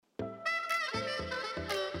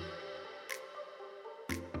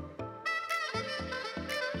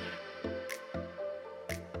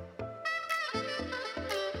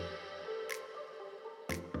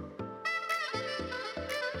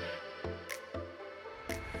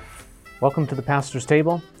Welcome to the Pastor's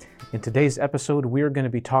Table. In today's episode, we're going to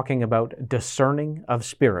be talking about discerning of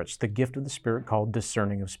spirits, the gift of the Spirit called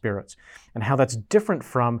discerning of spirits, and how that's different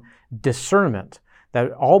from discernment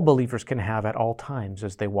that all believers can have at all times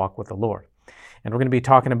as they walk with the Lord. And we're going to be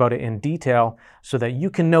talking about it in detail so that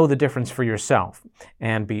you can know the difference for yourself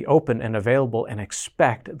and be open and available and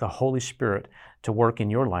expect the Holy Spirit to work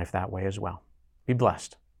in your life that way as well. Be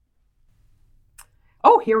blessed.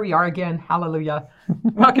 Oh, here we are again. Hallelujah.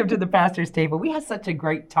 Welcome to the Pastor's Table. We had such a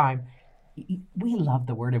great time. We love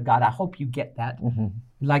the Word of God. I hope you get that.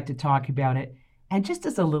 We like to talk about it. And just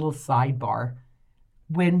as a little sidebar,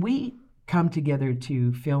 when we come together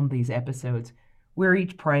to film these episodes, we're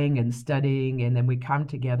each praying and studying, and then we come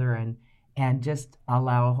together and just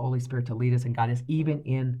allow Holy Spirit to lead us and guide us, even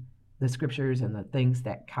in the scriptures and the things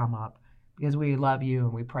that come up, because we love you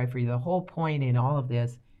and we pray for you. The whole point in all of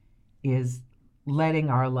this is letting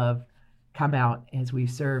our love come out as we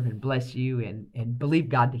serve and bless you and believe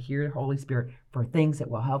God to hear the Holy Spirit for things that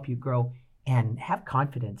will help you grow and have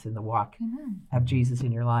confidence in the walk of Jesus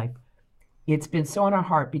in your life. It's been so in our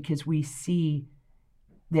heart because we see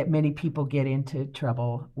that many people get into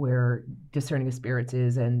trouble where discerning of spirits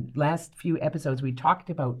is. And last few episodes, we talked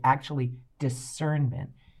about actually discernment,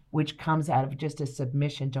 which comes out of just a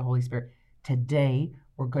submission to Holy Spirit. Today,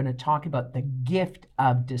 we're going to talk about the gift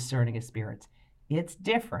of discerning of spirits. It's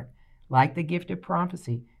different. Like the gift of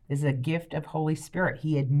prophecy, this is a gift of Holy Spirit.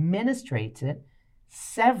 He administrates it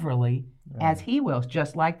severally as he wills,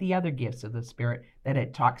 just like the other gifts of the Spirit that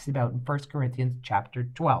it talks about in 1 Corinthians chapter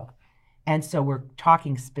 12. And so we're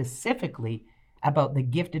talking specifically about the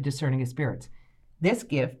gift of discerning of spirits. This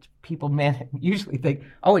gift, people usually think,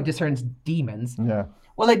 oh, it discerns demons. Yeah.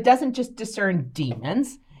 Well, it doesn't just discern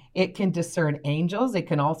demons. It can discern angels. It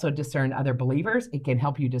can also discern other believers. It can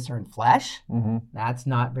help you discern flesh. That's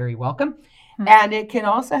not very welcome. And it can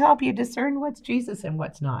also help you discern what's Jesus and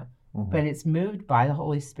what's not. But it's moved by the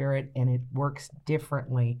Holy Spirit, and it works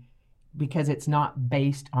differently because it's not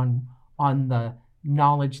based on the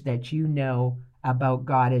knowledge that you know about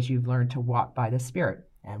God as you've learned to walk by the Spirit.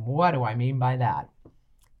 And what do I mean by that?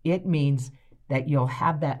 It means that you'll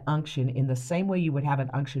have that unction in the same way you would have an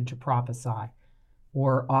unction to prophesy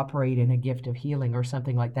or operate in a gift of healing or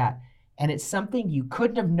something like that. And it's something you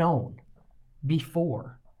couldn't have known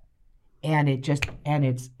before. And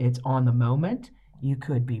it's on the moment. You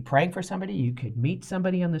could be praying for somebody, you could meet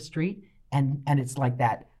somebody on the street, and it's like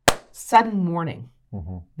that sudden warning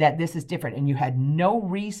that this is different, and you had no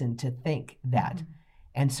reason to think that.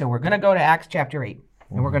 And so we're going to go to Acts chapter 8,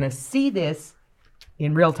 and we're going to see this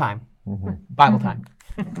in real time, Bible time.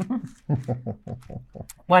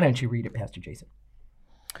 Why don't you read it, Pastor Jason?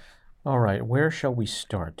 All right, where shall we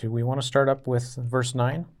start? Do we want to start up with verse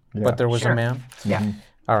 9? Yeah. But there was a man? Yeah.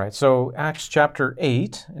 All right, so Acts chapter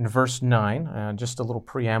 8 and verse 9, just a little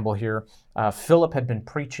preamble here. Philip had been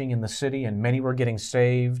preaching in the city, and many were getting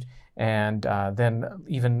saved, and then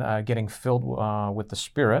even getting filled with the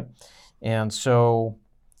Spirit. And so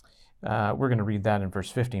we're going to read that in verse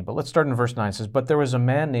 15. But let's start in verse 9. It says, "But there was a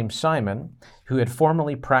man named Simon who had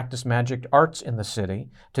formerly practiced magic arts in the city,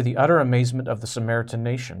 to the utter amazement of the Samaritan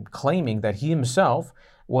nation, claiming that he himself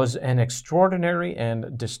was an extraordinary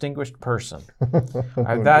and distinguished person."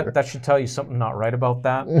 That should tell you something not right about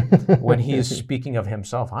that. When he is speaking of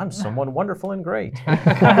himself, I'm someone wonderful and great.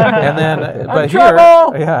 And then, but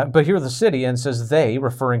here the city, and says they,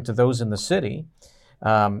 referring to those in the city,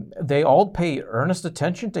 they all pay earnest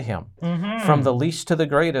attention to him, from the least to the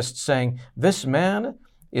greatest, saying, "This man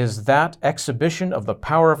is that exhibition of the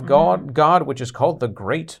power of God, which is called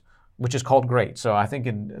great." So I think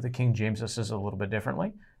in the King James this is a little bit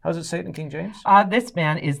differently. How does it say it in King James? This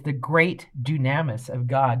man is the great dunamis of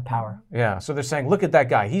God power. Yeah, so they're saying, look at that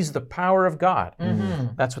guy. He's the power of God.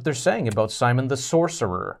 That's what they're saying about Simon the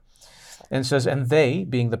sorcerer. And it says, "And they,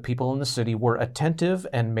 being the people in the city, were attentive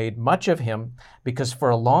and made much of him, because for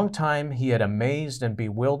a long time he had amazed and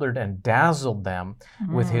bewildered and dazzled them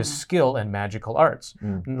with his skill in magical arts."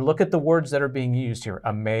 And look at the words that are being used here.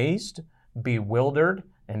 Amazed, bewildered,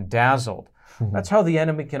 and dazzled. That's how the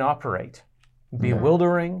enemy can operate.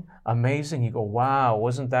 Bewildering, amazing. You go, wow,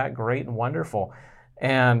 wasn't that great and wonderful?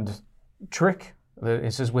 And trick,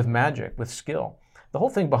 it says with magic, with skill. The whole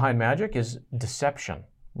thing behind magic is deception.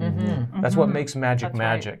 That's what makes magic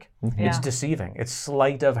magic. It's deceiving. It's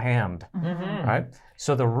sleight of hand. Right?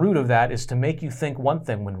 So the root of that is to make you think one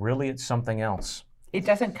thing when really it's something else. It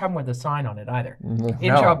doesn't come with a sign on it either.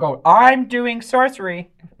 It shall go, "I'm doing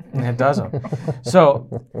sorcery." It doesn't.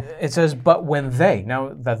 So it says, but when they,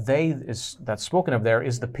 now that that's spoken of there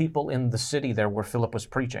is the people in the city there where Philip was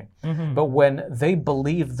preaching. But when they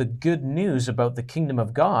believed the good news about the kingdom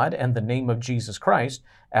of God and the name of Jesus Christ,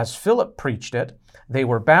 as Philip preached it, they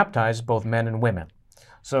were baptized, both men and women.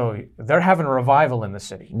 So they're having a revival in the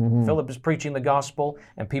city. Philip is preaching the gospel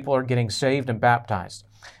and people are getting saved and baptized.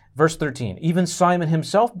 Verse 13, even Simon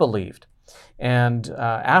himself believed, and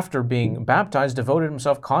after being baptized, devoted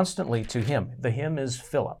himself constantly to him. The him is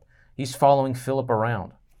Philip. He's following Philip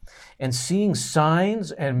around. And seeing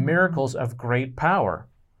signs and miracles of great power.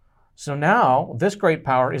 So now, this great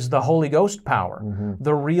power is the Holy Ghost power,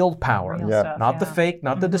 the real power. Real stuff, Not the fake,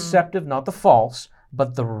 not the deceptive, not the false,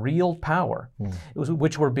 but the real power,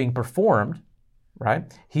 which were being performed,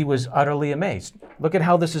 right? He was utterly amazed. Look at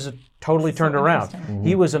how this is totally turned around.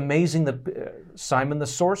 He was amazing. Simon the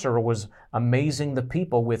sorcerer was amazing the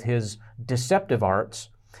people with his deceptive arts.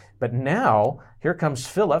 But now, here comes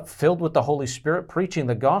Philip, filled with the Holy Spirit, preaching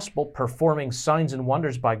the gospel, performing signs and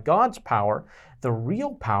wonders by God's power, the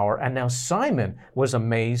real power. And now Simon was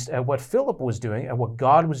amazed at what Philip was doing, at what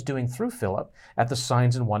God was doing through Philip, at the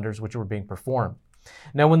signs and wonders which were being performed.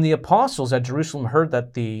 Now, when the apostles at Jerusalem heard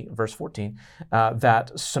that verse 14,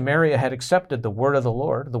 that Samaria had accepted the word of the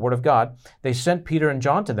Lord, the word of God, they sent Peter and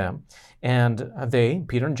John to them. And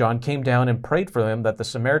Peter and John, came down and prayed for them that the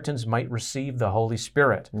Samaritans might receive the Holy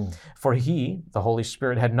Spirit. For the Holy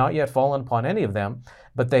Spirit, had not yet fallen upon any of them,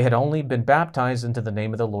 but they had only been baptized into the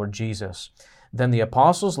name of the Lord Jesus. Then the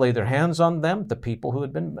apostles laid their hands on them, the people who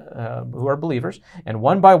are believers, and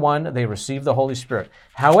one by one they received the Holy Spirit.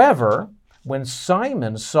 However, when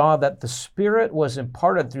Simon saw that the Spirit was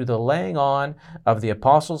imparted through the laying on of the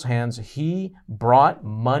apostles' hands, he brought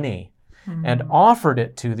money and offered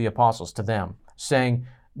it to the apostles, to them, saying,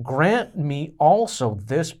 grant me also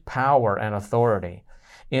this power and authority,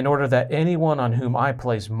 in order that anyone on whom I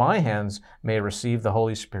place my hands may receive the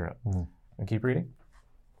Holy Spirit. And keep reading.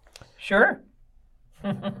 Sure.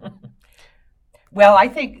 Well, I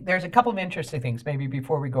think there's a couple of interesting things maybe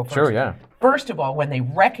before we go first. Sure, yeah. First of all, when they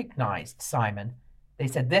recognized Simon, they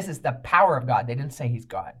said, this is the power of God. They didn't say he's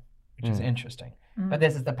God, which is interesting. But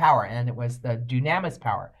this is the power, and it was the dunamis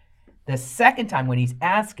power. The second time when he's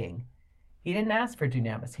asking, he didn't ask for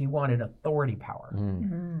dunamis. He wanted authority power.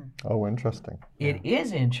 Oh, interesting. It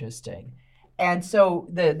is interesting. And so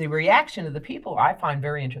the reaction of the people I find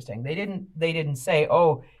very interesting. They didn't say,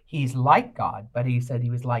 oh, he's like God, but he said he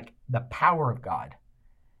was like the power of God.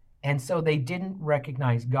 And so they didn't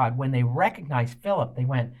recognize God. When they recognized Philip, they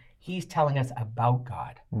went, he's telling us about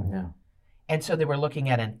God. Yeah. And so they were looking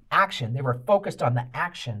at an action. They were focused on the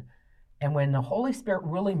action. And when the Holy Spirit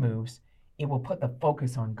really moves, it will put the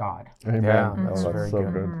focus on God. Amen. Yeah, Oh, that's that's very so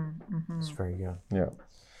good. good. It's very good. Yeah.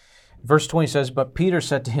 Verse 20 says, but Peter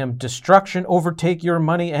said to him, destruction overtake your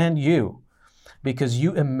money and you, because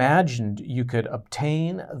you imagined you could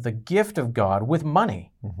obtain the gift of God with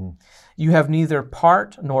money. You have neither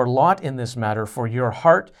part nor lot in this matter, for your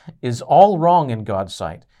heart is all wrong in God's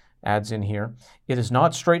sight. Adds in here, it is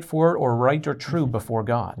not straightforward or right or true before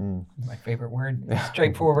God. My favorite word,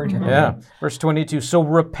 straightforward. Yeah. Verse 22, so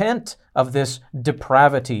repent of this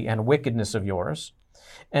depravity and wickedness of yours,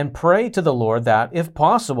 and pray to the Lord that, if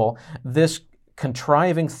possible, this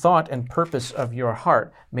contriving thought and purpose of your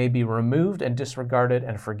heart may be removed and disregarded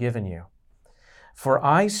and forgiven you. For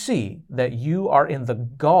I see that you are in the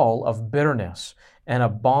gall of bitterness and a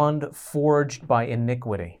bond forged by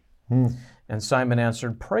iniquity. And Simon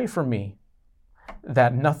answered, pray for me,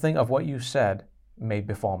 that nothing of what you said may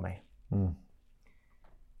befall me.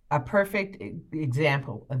 A perfect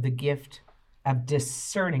example of the gift of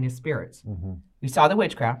discerning of spirits. We saw the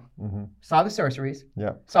witchcraft, saw the sorceries,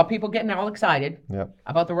 Yeah. saw people getting all excited Yeah.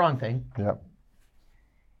 about the wrong thing. Yeah.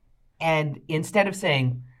 And instead of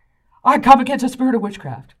saying, I come against the spirit of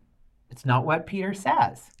witchcraft, it's not what Peter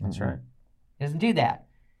says. That's right. He doesn't do that.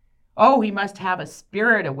 Oh, he must have a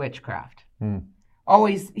spirit of witchcraft. Oh,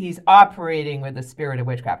 he's operating with the spirit of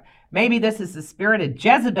witchcraft. Maybe this is the spirit of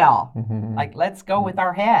Jezebel. Like, let's go with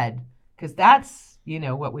our head, because that's,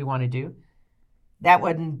 what we want to do. That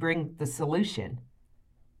wouldn't bring the solution.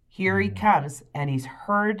 Here he comes, and he's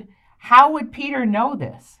heard. How would Peter know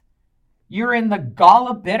this? You're in the gall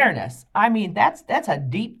of bitterness. I mean, that's a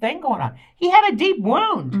deep thing going on. He had a deep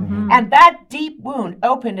wound, and that deep wound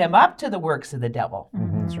opened him up to the works of the devil.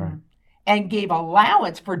 That's right. And gave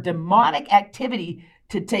allowance for demonic activity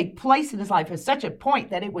to take place in his life at such a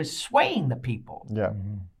point that it was swaying the people. Yeah.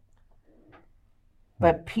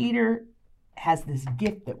 But Peter has this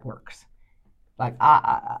gift that works. Like,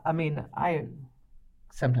 I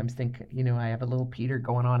sometimes think, I have a little Peter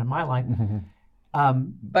going on in my life.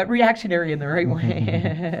 but reactionary in the right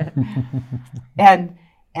way. and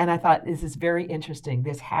I thought, this is very interesting.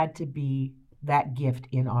 This had to be that gift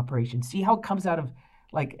in operation. See how it comes out of,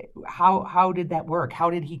 like, how did that work? How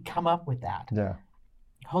did he come up with that? Yeah.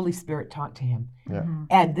 Holy Spirit taught to him. Yeah.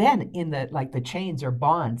 And then in the chains or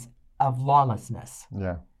bonds of lawlessness.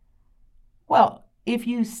 Yeah. Well, if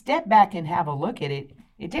you step back and have a look at it,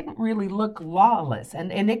 it didn't really look lawless.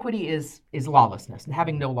 And iniquity is lawlessness and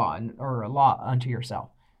having no law or a law unto yourself.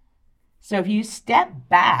 So if you step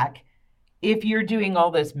back, if you're doing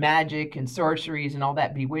all this magic and sorceries and all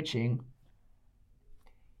that bewitching,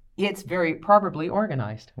 it's very probably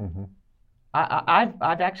organized. Mm-hmm.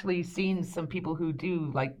 I've actually seen some people who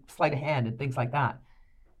do like sleight of hand and things like that.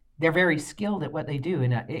 They're very skilled at what they do,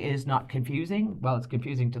 and it is not confusing. Well, it's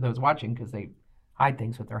confusing to those watching because they hide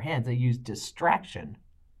things with their hands. They use distraction,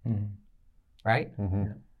 right?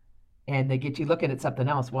 Mm-hmm. And they get you looking at something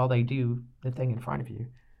else while they do the thing in front of you.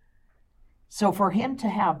 So for him to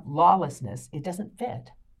have lawlessness, it doesn't fit.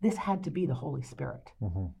 This had to be the Holy Spirit.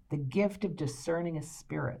 Mm-hmm. The gift of discerning of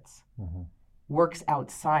spirits Mm-hmm. works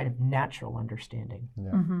outside of natural understanding.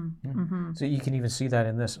 Yeah. So you can even see that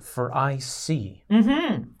in this. For I see.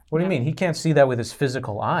 Mm-hmm. What do you mean? He can't see that with his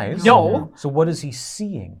physical eyes. No. So what is he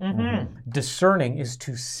seeing? Mm-hmm. Discerning is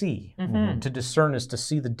to see. Mm-hmm. To discern is to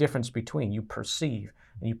see the difference between. You perceive,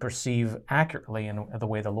 and you perceive accurately in the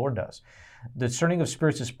way the Lord does. Discerning of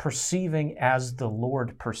spirits is perceiving as the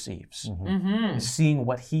Lord perceives, Mm-hmm. seeing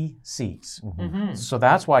what he sees. Mm-hmm. So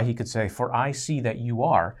that's why he could say, for I see that you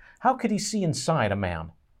are. How could he see inside a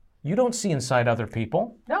man? You don't see inside other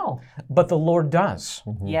people, No. but the Lord does.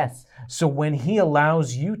 Yes. So when he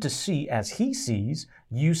allows you to see as he sees,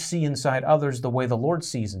 you see inside others the way the Lord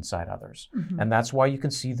sees inside others. And that's why you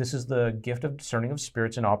can see this is the gift of discerning of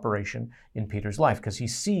spirits in operation in Peter's life, because he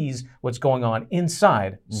sees what's going on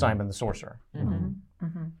inside Simon the sorcerer.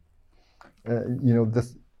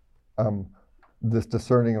 This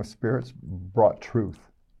discerning of spirits brought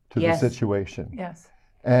truth to Yes. the situation. Yes.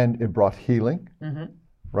 And it brought healing,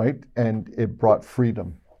 right? And it brought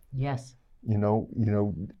freedom. Yes.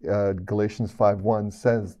 Galatians 5:1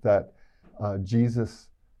 says that Jesus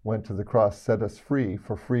went to the cross, set us free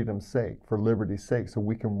for freedom's sake, for liberty's sake, so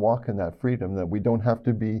we can walk in that freedom, that we don't have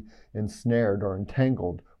to be ensnared or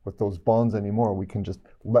entangled with those bonds anymore. We can just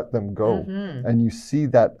let them go. And you see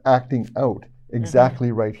that acting out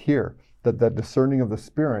exactly right here, that discerning of the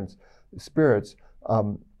spirits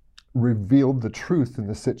revealed the truth in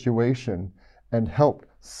the situation and helped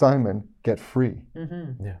Simon get free.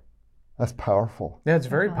 Yeah. That's powerful. Yeah, it's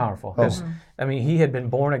very powerful. 'Cause, I mean, he had been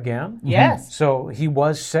born again. Yes. So he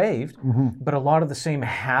was saved, but a lot of the same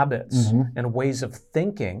habits and ways of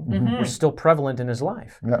thinking were still prevalent in his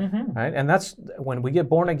life. Yeah. Right? And that's when we get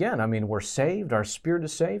born again. I mean, we're saved, our spirit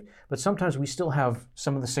is saved, but sometimes we still have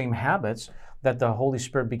some of the same habits that the Holy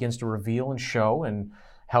Spirit begins to reveal and show and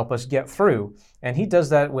help us get through. And he does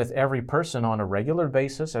that with every person on a regular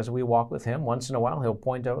basis as we walk with him. Once in a while, he'll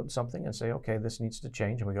point out something and say, okay, this needs to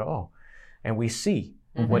change. And we go, oh. And we see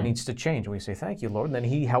what needs to change. And we say, thank you, Lord. And then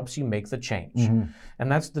he helps you make the change.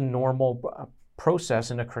 And that's the normal process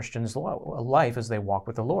in a Christian's life as they walk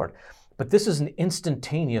with the Lord. But this is an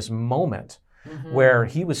instantaneous moment where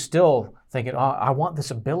he was still thinking, oh, I want this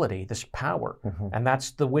ability, this power. And that's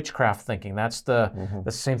the witchcraft thinking. That's the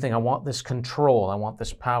same thing. I want this control. I want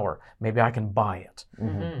this power. Maybe I can buy it.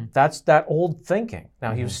 That's that old thinking.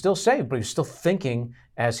 Now, he was still saved, but he was still thinking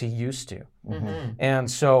as he used to. And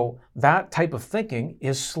so that type of thinking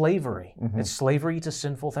is slavery. It's slavery to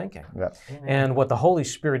sinful thinking. Yeah. And what the Holy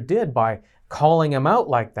Spirit did by calling him out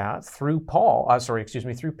like that through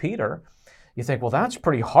through Peter, you think, well, that's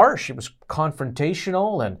pretty harsh. It was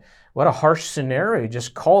confrontational, and what a harsh scenario.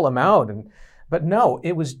 Just call him out. But no,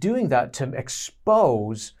 it was doing that to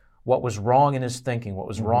expose what was wrong in his thinking, what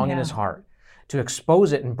was wrong in his heart, to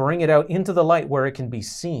expose it and bring it out into the light where it can be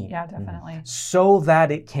seen. Yeah, definitely. So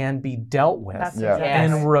that it can be dealt with That's Yeah.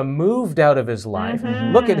 exactly and removed out of his life.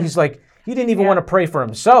 Look at, he's like, he didn't even Yeah. want to pray for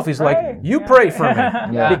himself. He's like, Right. you Yeah. pray for me.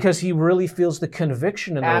 Yeah. Because he really feels the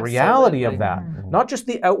conviction and the reality of that. Not just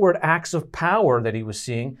the outward acts of power that he was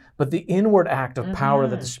seeing, but the inward act of power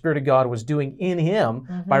that the Spirit of God was doing in him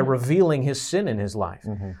by revealing his sin in his life.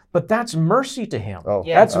 But that's mercy to him. Oh,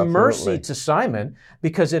 Yeah. That's absolutely. mercy to Simon,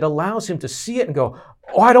 because it allows him to see it and go,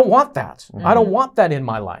 oh, I don't want that. I don't want that in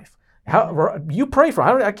my life. You pray for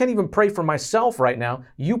me. I can't even pray for myself right now.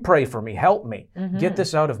 You pray for me. Help me. Get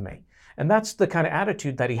this out of me. And that's the kind of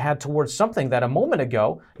attitude that he had towards something that a moment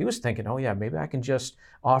ago he was thinking, oh yeah, maybe I can just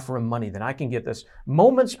offer him money, then I can get this.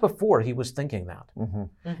 Moments before he was thinking that.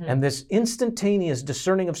 And this instantaneous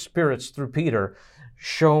discerning of spirits through Peter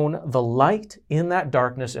shone the light in that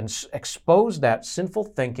darkness and exposed that sinful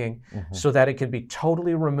thinking so that it could be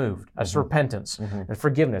totally removed as repentance and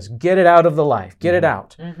forgiveness. Get it out of the life. Get it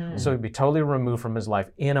out. So it'd be totally removed from his life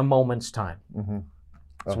in a moment's time.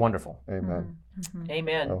 It's wonderful. Amen.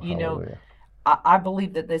 Amen. Oh, You know, hallelujah. I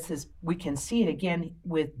believe that we can see it again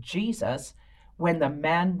with Jesus when the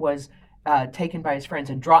man was taken by his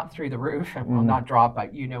friends and dropped through the roof. Well, not dropped,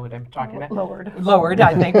 but you know what I'm talking about. Lowered,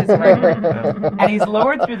 I think is the right word. And he's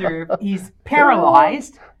lowered through the roof. He's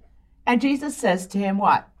paralyzed. And Jesus says to him,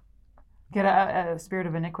 what? Get a spirit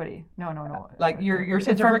of iniquity. No. Like your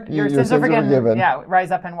sins are Your sins are forgiven. Yeah,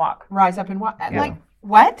 rise up and walk. rise up and what? Like,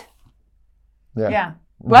 what? Yeah.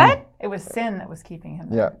 What? It was sin that was keeping him.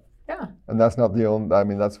 Yeah. Yeah. And that's not the only, I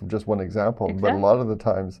mean, that's just one example. But a Exactly. lot of the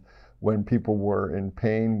times when people were in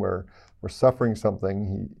pain, were suffering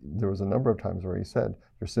something, there was a number of times where he said,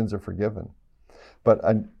 your sins are forgiven. But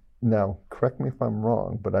now, correct me if I'm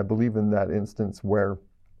wrong, but I believe in that instance where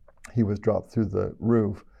he was dropped through the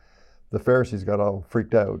roof, the Pharisees got all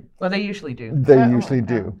freaked out. Well, they usually do. They usually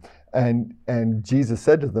do. And Jesus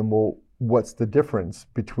said to them, well, what's the difference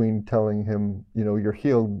between telling him, you know, you're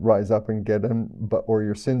healed, rise up and get him, or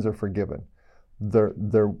your sins are forgiven?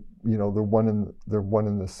 They're one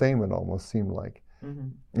and the same. It almost seemed like.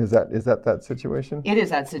 Is that situation? It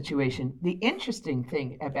is that situation. The interesting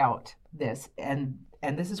thing about this, and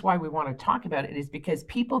this is why we want to talk about it, is because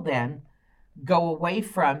people then go away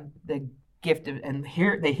from the gift of, and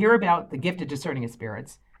they hear about the gift of discerning of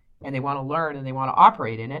spirits, and they want to learn and they want to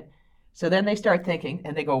operate in it. So then they start thinking,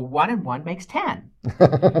 and they go, 1 and 1 makes 10.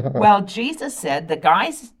 Well, Jesus said, the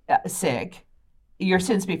guy's sick, your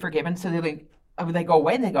sins be forgiven. So they go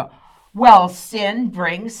away and they go, well, sin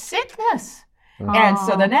brings sickness. And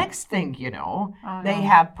so the next thing, you know, they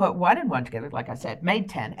have put 1 and 1 together, like I said, made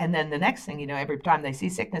 10. And then the next thing, you know, every time they see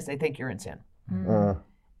sickness, they think you're in sin.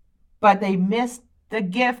 But they missed the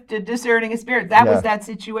gift of discerning a spirit. That was that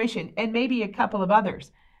situation, and maybe a couple of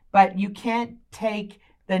others. But you can't take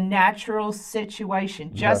the natural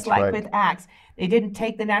situation, just That's like right. with Acts. They didn't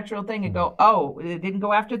take the natural thing and go, they didn't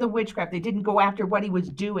go after the witchcraft. They didn't go after what he was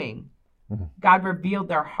doing. God revealed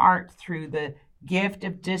their heart through the gift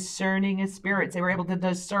of discerning of spirits. They were able to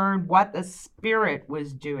discern what the spirit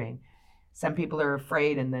was doing. Some people are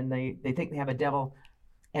afraid, and then they think they have a devil.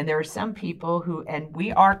 And there are some people who, and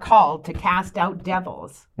we are called to cast out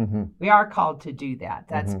devils. We are called to do that.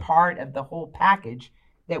 That's part of the whole package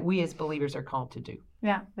that we as believers are called to do.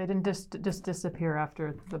 Yeah, they didn't just disappear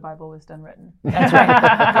after the Bible was done written. That's right.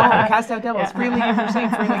 Go cast out devils. Freely you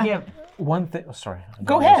receive, freely give. One thing, sorry.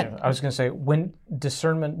 Go ahead. I was going to say, when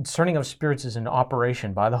discerning of spirits is in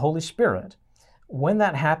operation by the Holy Spirit, when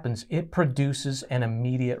that happens, it produces an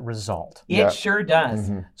immediate result. It sure does.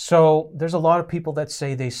 So there's a lot of people that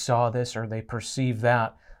say they saw this or they perceive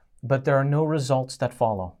that, but there are no results that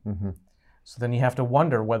follow. So then you have to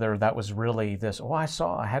wonder whether that was really this,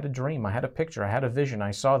 I had a dream, I had a picture, I had a vision,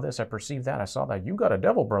 I saw this, I perceived that, I saw that. You got a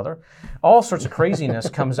devil, brother. All sorts of craziness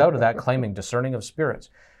comes out of that claiming discerning of spirits.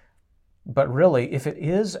 But really, if it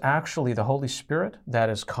is actually the Holy Spirit that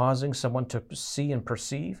is causing someone to see and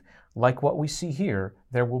perceive, like what we see here,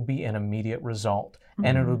 there will be an immediate result.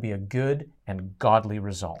 And it will be a good and godly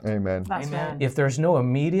result. Amen. That's Amen. right. If there's no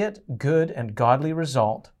immediate good and godly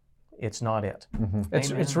result, it's not it.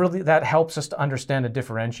 It's really, that helps us to understand and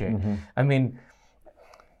differentiate. I mean,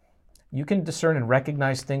 you can discern and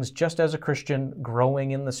recognize things just as a Christian,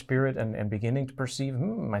 growing in the Spirit and beginning to perceive,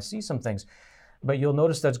 I see some things. But you'll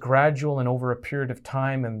notice that's gradual and over a period of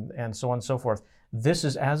time and so on and so forth. This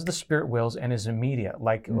is as the Spirit wills and is immediate,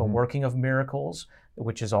 like a working of miracles,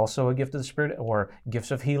 which is also a gift of the Spirit, or gifts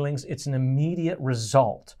of healings. It's an immediate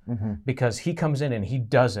result because He comes in and He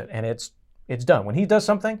does it, and it's done. When He does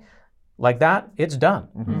something like that, it's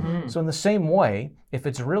done. So in the same way, if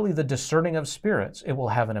it's really the discerning of spirits, it will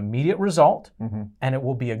have an immediate result, and it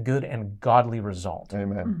will be a good and godly result.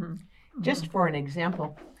 Amen. Just for an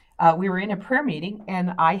example, we were in a prayer meeting,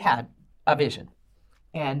 and I had a vision.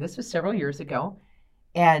 And this was several years ago.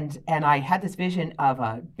 And I had this vision of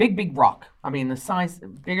a big, big rock. I mean, the size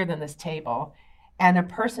bigger than this table. And a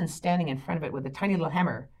person standing in front of it with a tiny little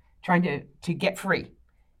hammer trying to get free.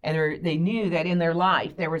 And they knew that in their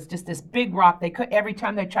life, there was just this big rock. They could, every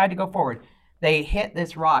time they tried to go forward, they hit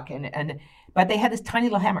this rock. But they had this tiny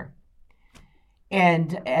little hammer.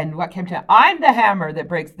 And what came to, I'm the hammer that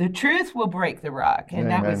breaks, the truth will break the rock.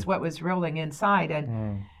 And that was what was rolling inside.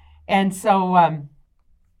 And so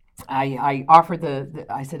I offered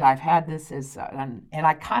I said, I've had this as, and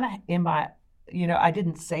I kind of, in my, I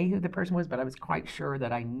didn't say who the person was, but I was quite sure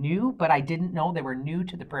that I knew, but I didn't know they were new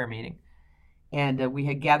to the prayer meeting. And we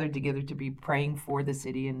had gathered together to be praying for the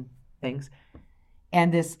city and things.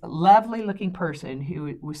 And this lovely looking person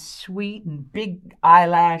who was sweet and big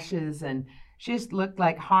eyelashes, and she just looked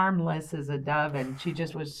like harmless as a dove, and she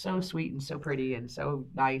just was so sweet and so pretty and so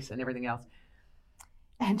nice and everything else.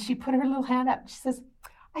 And she put her little hand up. She says,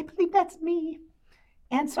 I believe that's me.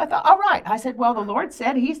 And so I thought, all right. I said, well, the Lord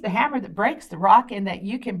said he's the hammer that breaks the rock and that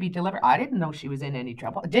you can be delivered. I didn't know she was in any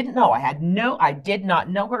trouble. I didn't know. I did not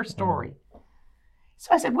know her story. So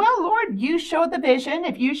I said, well, Lord, you showed the vision.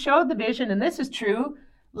 If you showed the vision and this is true,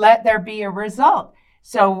 let there be a result.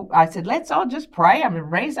 So I said, let's all just pray. I'm going to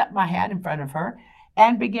raise up my hand in front of her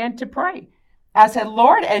and begin to pray. I said,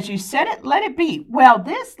 Lord, as you said it, let it be. Well,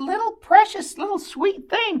 this little precious little sweet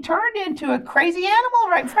thing turned into a crazy animal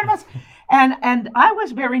right in front of us. And I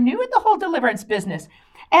was very new in the whole deliverance business.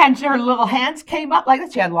 And her little hands came up like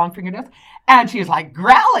this. She had long fingernails. And she was like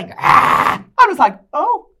growling. Ah! I was like,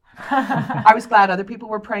 oh. I was glad other people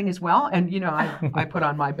were praying as well. And, I put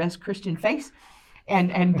on my best Christian face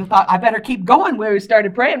and thought, I better keep going. We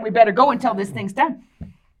started praying. We better go until this thing's done.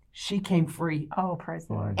 She came free. Oh, praise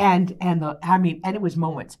the Lord. And it was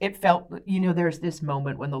moments. It felt, there's this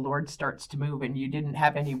moment when the Lord starts to move and you didn't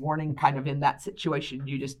have any warning kind of in that situation.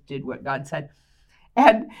 You just did what God said.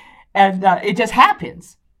 And it just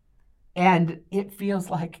happens. And it feels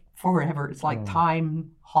like forever. It's like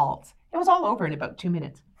time halts. It was all over in about 2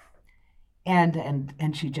 minutes. And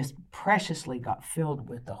she just preciously got filled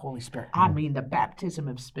with the Holy Spirit. I mean, the baptism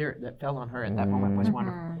of Spirit that fell on her at that moment was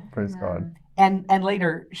wonderful. Praise God. And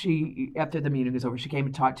later, after the meeting was over, she came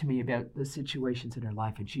and talked to me about the situations in her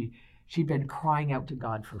life, and she'd been crying out to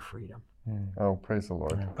God for freedom. Oh, praise the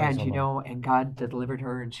Lord. And and God delivered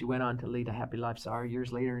her, and she went on to lead a happy life. Saw her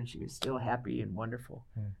years later, and she was still happy and wonderful.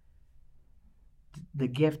 The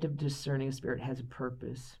gift of discerning of spirit has a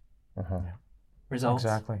purpose. Results.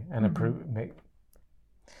 Exactly. And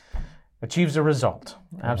achieves a result.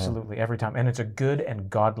 Absolutely. Every time. And it's a good and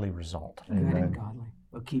godly result. Good and godly.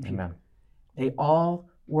 Will keep you. Amen. They all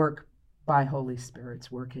work by Holy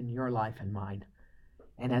Spirit's work in your life and mine.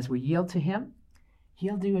 And as we yield to him,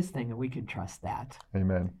 he'll do his thing, and we can trust that.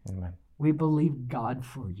 Amen. Amen. We believe God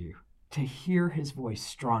for you to hear his voice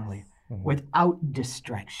strongly, without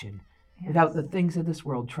distraction, without the things of this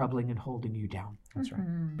world troubling and holding you down. That's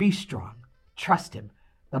right. Be strong. Trust him.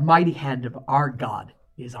 The mighty hand of our God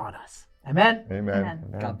is on us. Amen? Amen.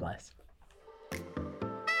 Amen. God bless.